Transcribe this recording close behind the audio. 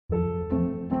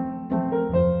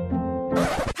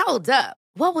Hold up.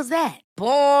 What was that?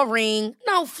 Boring.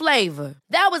 No flavor.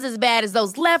 That was as bad as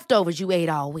those leftovers you ate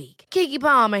all week. Keke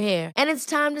Palmer here, and it's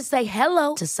time to say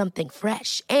hello to something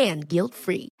fresh and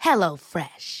guilt-free. Hello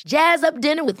Fresh. Jazz up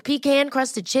dinner with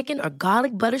pecan-crusted chicken or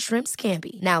garlic butter shrimp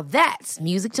scampi. Now that's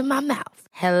music to my mouth.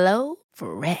 Hello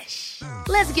Fresh.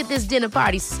 Let's get this dinner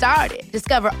party started.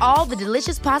 Discover all the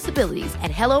delicious possibilities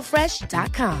at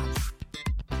hellofresh.com.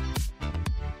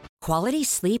 Quality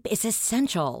sleep is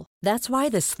essential. That's why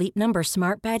the Sleep Number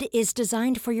Smart Bed is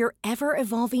designed for your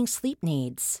ever-evolving sleep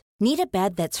needs. Need a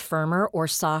bed that's firmer or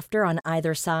softer on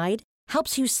either side?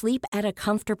 Helps you sleep at a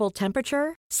comfortable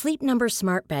temperature? Sleep Number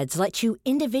Smart Beds let you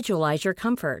individualize your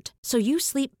comfort, so you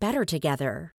sleep better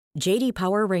together. J.D.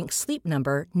 Power ranks Sleep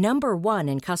Number number 1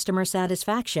 in customer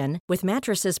satisfaction with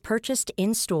mattresses purchased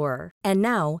in-store. And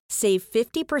now, save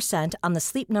 50% on the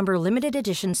Sleep Number Limited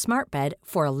Edition Smart Bed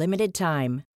for a limited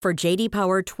time. For J.D.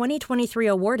 Power 2023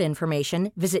 award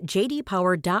information, visit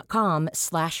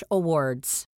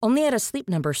jdpower.com/awards. Only at a Sleep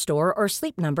Number store or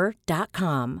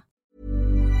sleepnumber.com.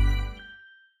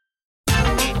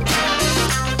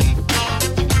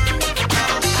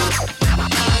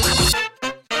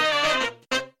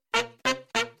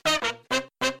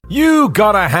 You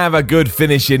gotta have a good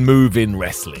finishing move in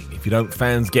wrestling. If you don't,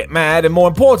 fans get mad, and more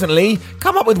importantly,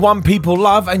 come up with one people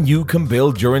love and you can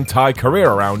build your entire career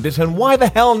around it, and why the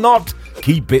hell not?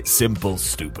 Keep it simple,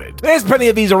 stupid. There's plenty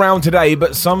of these around today,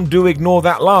 but some do ignore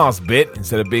that last bit.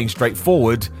 Instead of being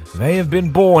straightforward, they have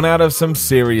been born out of some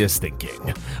serious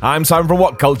thinking. I'm Simon from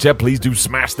What Culture. Please do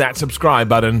smash that subscribe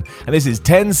button. And this is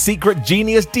 10 secret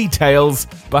genius details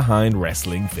behind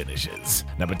wrestling finishes.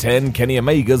 Number 10, Kenny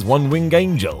Omega's One Wing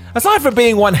Angel. Aside from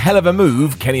being one hell of a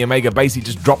move, Kenny Omega basically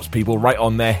just drops people right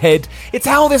on their head. It's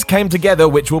how this came together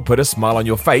which will put a smile on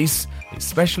your face,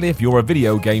 especially if you're a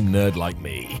video game nerd like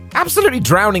me. Absolutely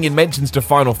drowning in mentions to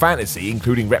Final Fantasy,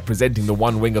 including representing the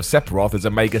one wing of Sephiroth as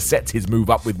Omega sets his move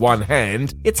up with one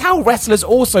hand, it's how wrestlers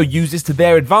also use this to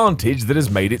their advantage that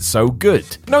has made it so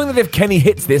good. Knowing that if Kenny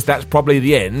hits this, that's probably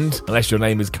the end, unless your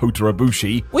name is Kota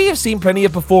Ibushi, we have seen plenty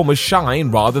of performers shine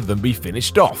rather than be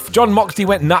finished off. Jon Moxley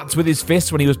went nuts with his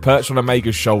fist when he was perched on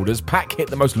Omega's shoulders, Pac hit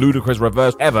the most ludicrous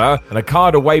reverse ever, and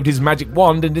Okada waved his magic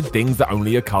wand and did things that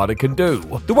only Okada can do.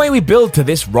 The way we build to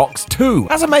this rocks too.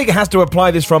 As Omega has to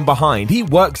apply this from behind, he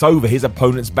works over his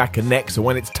opponent's back and neck, so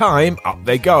when it's time, up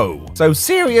they go. So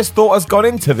serious thought has gone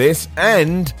into this,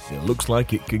 and it looks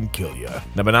like it can kill you.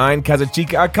 Number 9,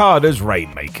 Kazuchika Okada's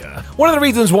Rainmaker. One of the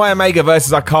reasons why Omega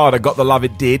vs. Okada got the love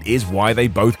it did is why they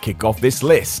both kick off this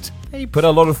list. They put a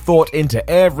lot of thought into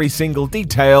every single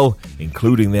detail,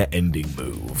 including their ending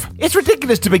move. It's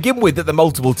ridiculous to begin with that the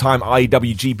multiple-time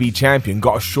IWGP champion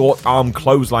got a short-arm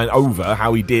clothesline over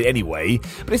how he did anyway,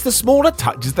 but it's the smaller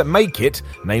touches that make it,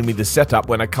 namely the setup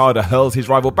when Okada hurls his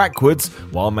rival backwards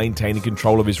while maintaining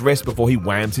control of his wrist before he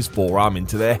whams his forearm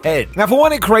into their head. Now, for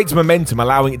one, it creates momentum,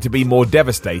 allowing it to be more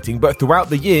devastating, but throughout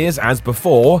the years, as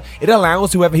before, it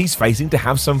allows whoever he's facing to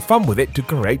have some fun with it to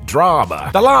create drama.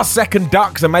 The last-second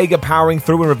ducks, Omega powering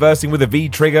through and reversing with a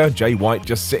V-trigger, Jay White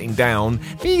just sitting down.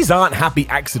 These aren't happy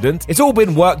accidents. It's all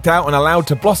been worked out and allowed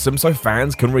to blossom so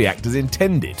fans can react as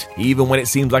intended. Even when it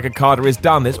seems like Okada is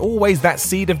done, there's always that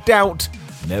seed of doubt.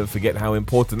 Never forget how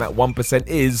important that 1%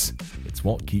 is. It's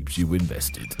what keeps you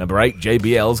invested. Number 8,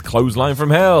 JBL's Clothesline from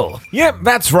Hell. Yep,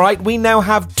 that's right. We now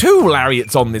have 2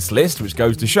 lariats on this list, which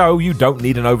goes to show you don't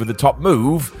need an over-the-top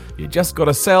move. You just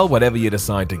gotta sell whatever you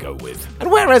decide to go with. And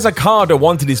whereas Okada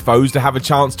wanted his foes to have a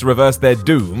chance to reverse their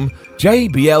doom,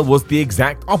 JBL was the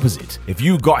exact opposite. If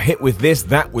you got hit with this,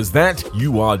 that was that,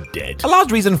 you are dead. A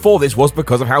large reason for this was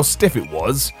because of how stiff it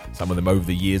was. Some of them over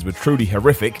the years were truly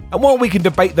horrific, and while we can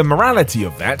debate the morality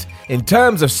of that, in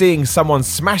terms of seeing someone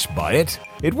smashed by it,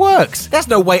 it works. There's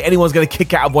no way anyone's going to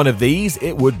kick out of one of these.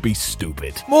 It would be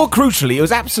stupid. More crucially, it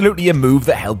was absolutely a move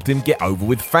that helped him get over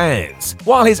with fans.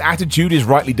 While his attitude is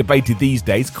rightly debated these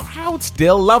days, crowds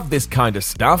still love this kind of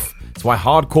stuff. It's why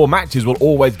hardcore matches will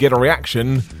always get a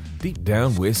reaction. Deep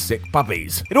down, we're sick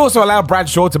puppies. It also allowed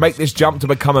Bradshaw to make this jump to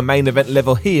become a main event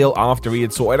level heel after he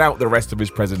had sorted out the rest of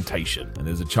his presentation. And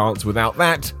there's a chance without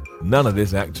that, none of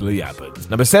this actually happens.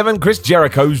 Number 7, Chris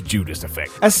Jericho's Judas Effect.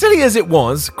 As silly as it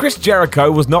was, Chris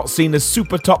Jericho was not seen as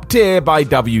super top tier by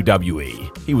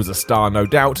WWE. He was a star, no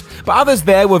doubt, but others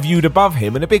there were viewed above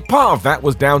him, and a big part of that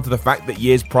was down to the fact that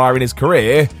years prior in his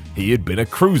career, he had been a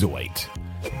cruiserweight.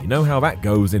 You know how that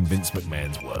goes in Vince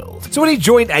McMahon's world. So when he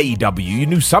joined AEW, you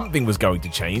knew something was going to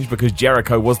change because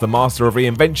Jericho was the master of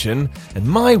reinvention, and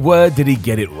my word did he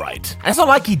get it right. And it's not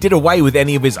like he did away with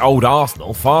any of his old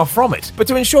arsenal, far from it. But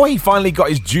to ensure he finally got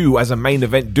his due as a main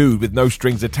event dude with no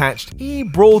strings attached, he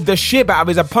brawled the shit out of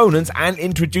his opponents and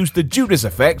introduced the Judas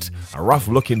effect, a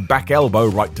rough-looking back elbow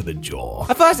right to the jaw.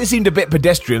 At first it seemed a bit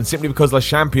pedestrian simply because Le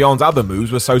Champion's other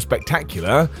moves were so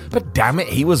spectacular, but damn it,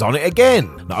 he was on it again.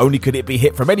 Not only could it be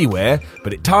hit from anywhere,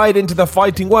 but it tied into the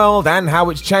fighting world and how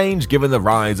it's changed given the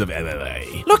rise of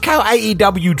MMA. Look how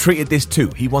AEW treated this too.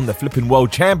 He won the flipping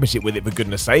world championship with it, for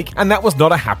goodness sake, and that was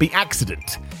not a happy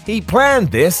accident. He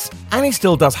planned this, and he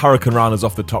still does Hurricane Ranas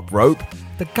off the top rope.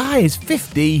 The guy is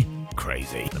 50.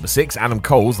 Crazy. Number 6, Adam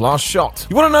Cole's last shot.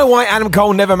 You want to know why Adam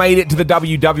Cole never made it to the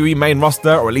WWE main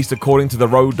roster, or at least according to the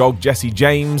Road Dogg Jesse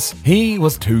James? He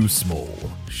was too small.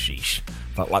 Sheesh.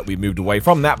 Felt like we moved away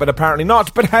from that, but apparently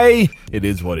not. But hey, it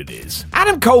is what it is.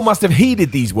 Adam Cole must have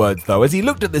heeded these words, though, as he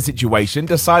looked at the situation,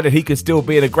 decided he could still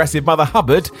be an aggressive Mother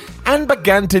Hubbard, and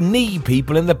began to knee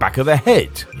people in the back of the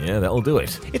head. Yeah, that'll do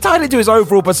it. It tied into his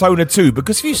overall persona too,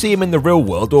 because if you see him in the real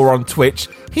world or on Twitch,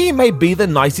 he may be the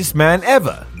nicest man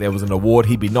ever. There was an award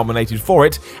he'd be nominated for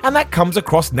it, and that comes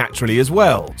across naturally as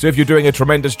well. So if you're doing a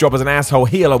tremendous job as an asshole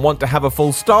heel and want to have a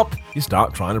full stop, you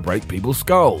start trying to break people's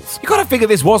skulls. You gotta figure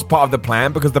this was part of the plan,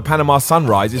 because the Panama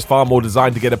Sunrise is far more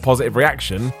designed to get a positive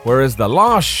reaction, whereas the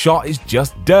last shot is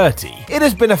just dirty. It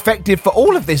has been effective for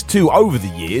all of this too over the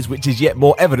years, which is yet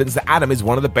more evidence that Adam is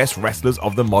one of the best wrestlers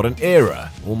of the modern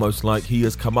era. Almost like he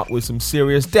has come up with some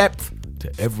serious depth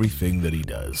to everything that he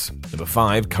does. Number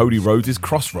 5, Cody Rhodes'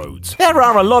 Crossroads. There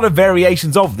are a lot of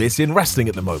variations of this in wrestling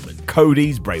at the moment.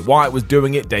 Cody's, Bray Wyatt was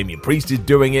doing it, Damian Priest is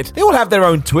doing it. They all have their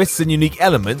own twists and unique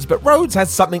elements, but Rhodes has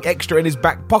something extra in his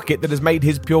back pocket that has made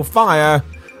his pure fire.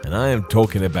 And I am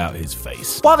talking about his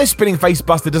face. While this spinning face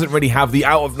buster doesn't really have the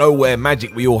out-of-nowhere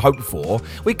magic we all hoped for,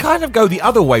 we kind of go the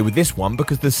other way with this one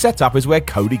because the setup is where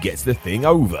Cody gets the thing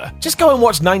over. Just go and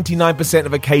watch 99%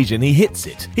 of occasion he hits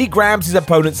it. He grabs his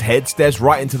opponent's head, stares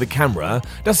right into the camera,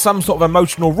 does some sort of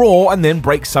emotional roar, and then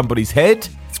breaks somebody's head.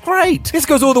 It's great. This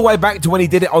goes all the way back to when he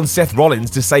did it on Seth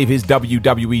Rollins to save his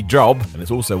WWE job, and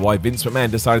it's also why Vince McMahon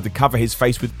decided to cover his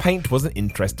face with paint was an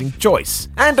interesting choice.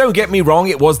 And don't get me wrong,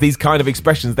 it was these kind of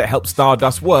expressions that helped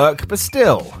Stardust work, but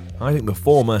still, I think the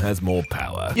former has more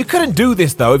power. You couldn't do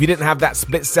this though if you didn't have that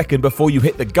split second before you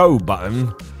hit the go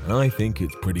button, and I think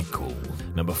it's pretty cool.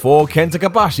 Number 4, Kenta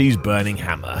Kobashi's Burning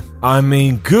Hammer. I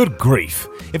mean, good grief.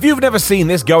 If you've never seen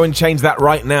this, go and change that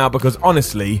right now, because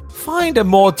honestly, find a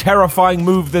more terrifying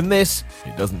move than this.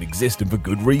 It doesn't exist, and for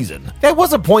good reason. There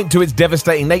was a point to its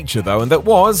devastating nature though, and that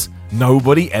was,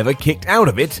 nobody ever kicked out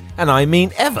of it, and I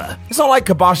mean ever. It's not like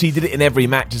Kobashi did it in every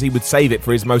match as he would save it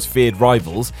for his most feared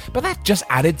rivals, but that just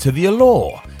added to the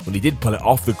allure. When he did pull it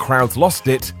off, the crowds lost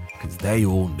it, because they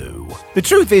all knew. The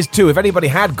truth is too, if anybody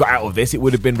had got out of this, it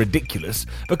would have been ridiculous,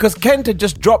 because Kenta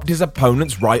just dropped his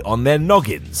opponents right on their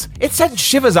noggins. It sent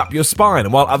shivers up your spine,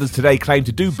 and while others today claim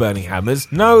to do burning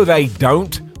hammers, no they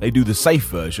don't. They do the safe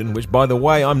version, which by the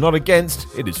way I'm not against.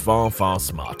 It is far, far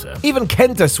smarter. Even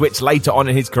Kenta switched later on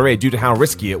in his career due to how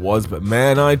risky it was, but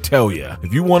man, I tell ya,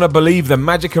 if you want to believe the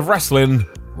magic of wrestling,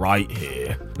 right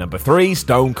here. Number 3,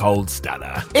 Stone Cold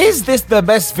Stunner. Is this the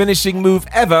best finishing move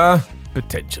ever?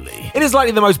 Potentially. It is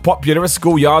likely the most popular as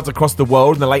schoolyards across the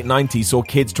world in the late 90s saw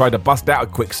kids try to bust out a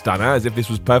quick stunner as if this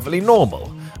was perfectly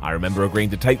normal. I remember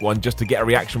agreeing to take one just to get a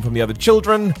reaction from the other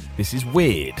children. This is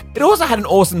weird. It also had an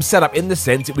awesome setup in the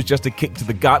sense it was just a kick to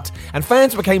the gut, and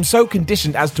fans became so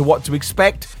conditioned as to what to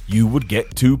expect, you would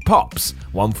get 2 pops.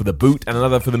 One for the boot and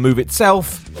another for the move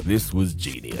itself. This was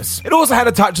genius. It also had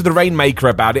a touch of the Rainmaker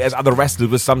about it, as other wrestlers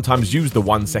would sometimes use the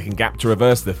 1 second gap to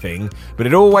reverse the thing, but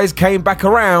it always came back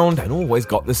around and always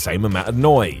got the same amount of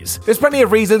noise. There's plenty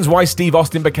of reasons why Steve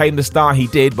Austin became the star he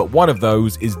did, but one of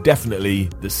those is definitely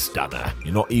the stunner.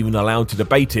 You're not even allowed to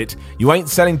debate it. You ain't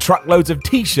selling truckloads of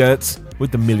t-shirts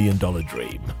with the $1 Million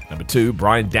Dream. Number 2,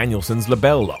 Bryan Danielson's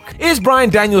LeBell Lock. Is Bryan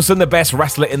Danielson the best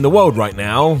wrestler in the world right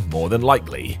now? More than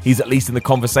likely. He's at least in the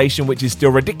conversation, which is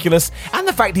still ridiculous, and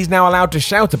the fact he's now allowed to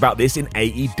shout about this in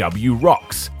AEW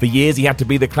rocks. For years he had to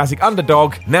be the classic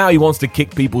underdog, now he wants to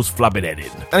kick people's flubbing head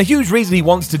in. And a huge reason he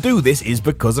wants to do this is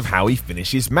because of how he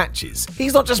finishes matches.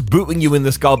 He's not just booting you in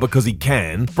the skull because he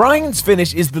can. Bryan's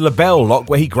finish is the LeBell Lock,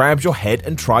 where he grabs your head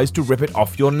and tries to rip it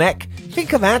off your neck.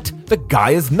 Think of that, the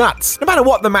guy is nuts. No matter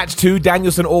what the match too,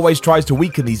 Danielson always tries to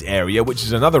weaken these areas, which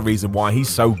is another reason why he's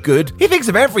so good. He thinks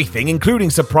of everything, including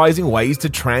surprising ways to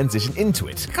transition into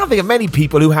it. I can't think of many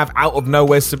people who have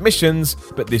out-of-nowhere submissions,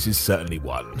 but this is certainly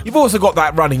one. You've also got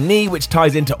that running knee, which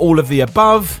ties into all of the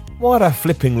above. What a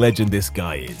flipping legend this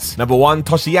guy is. Number 1,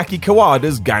 Toshiaki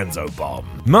Kawada's Ganzo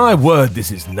Bomb. My word,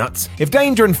 this is nuts. If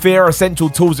danger and fear are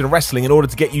essential tools in wrestling in order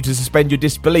to get you to suspend your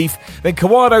disbelief, then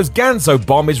Kawada's Ganzo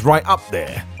Bomb is right up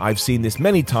there. I've seen this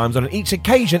many times, and on each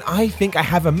occasion I think I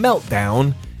have a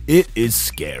meltdown. It is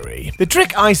scary. The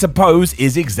trick, I suppose,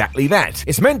 is exactly that.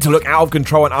 It's meant to look out of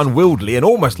control and unwieldy and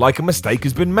almost like a mistake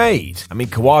has been made. I mean,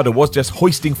 Kawada was just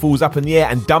hoisting fools up in the air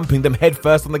and dumping them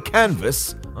headfirst on the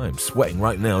canvas. I'm sweating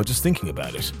right now just thinking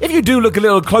about it. If you do look a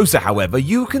little closer, however,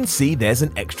 you can see there's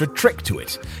an extra trick to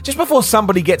it. Just before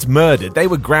somebody gets murdered, they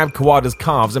would grab Kawada's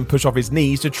calves and push off his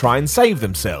knees to try and save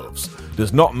themselves.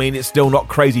 Does not mean it's still not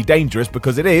crazy dangerous,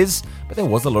 because it is, but there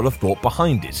was a lot of thought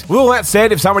behind it. With all that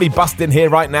said, if somebody busted in here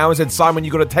right now and said, Simon,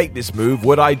 you got to take this move,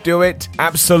 would I do it?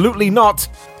 Absolutely not.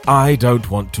 I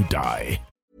don't want to die.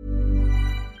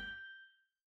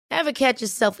 Ever catch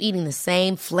yourself eating the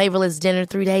same flavorless dinner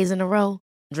 3 days in a row?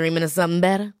 Dreaming of something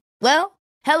better? Well,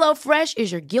 HelloFresh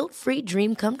is your guilt-free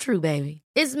dream come true, baby.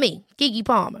 It's me, Keke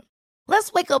Palmer.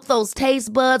 Let's wake up those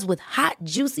taste buds with hot,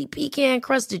 juicy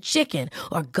pecan-crusted chicken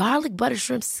or garlic butter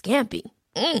shrimp scampi.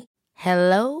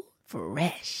 Hello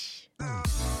Fresh.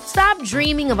 Stop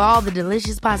dreaming of all the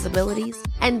delicious possibilities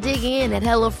and dig in at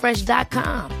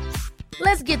HelloFresh.com.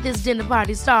 Let's get this dinner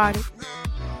party started.